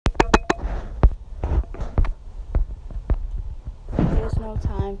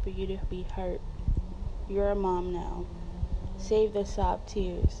time for you to be hurt. You're a mom now. Save the sob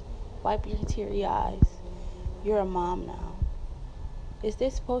tears. Wipe your teary eyes. You're a mom now. Is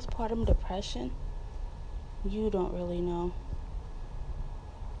this postpartum depression? You don't really know.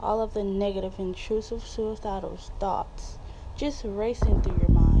 All of the negative, intrusive, suicidal thoughts just racing through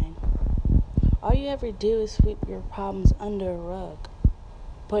your mind. All you ever do is sweep your problems under a rug.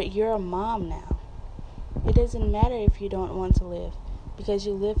 But you're a mom now. It doesn't matter if you don't want to live, because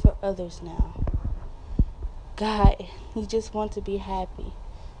you live for others now. God, you just want to be happy.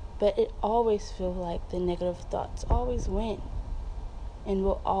 But it always feels like the negative thoughts always win, and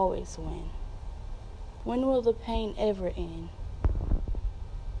will always win. When will the pain ever end?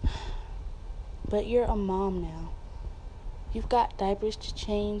 But you're a mom now. You've got diapers to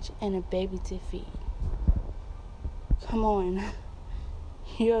change and a baby to feed. Come on.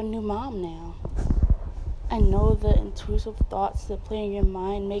 You're a new mom now. I know the intrusive thoughts that play in your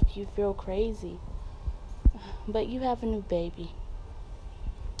mind make you feel crazy. But you have a new baby.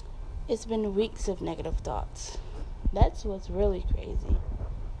 It's been weeks of negative thoughts. That's what's really crazy.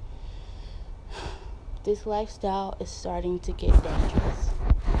 This lifestyle is starting to get dangerous.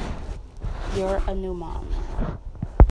 You're a new mom now.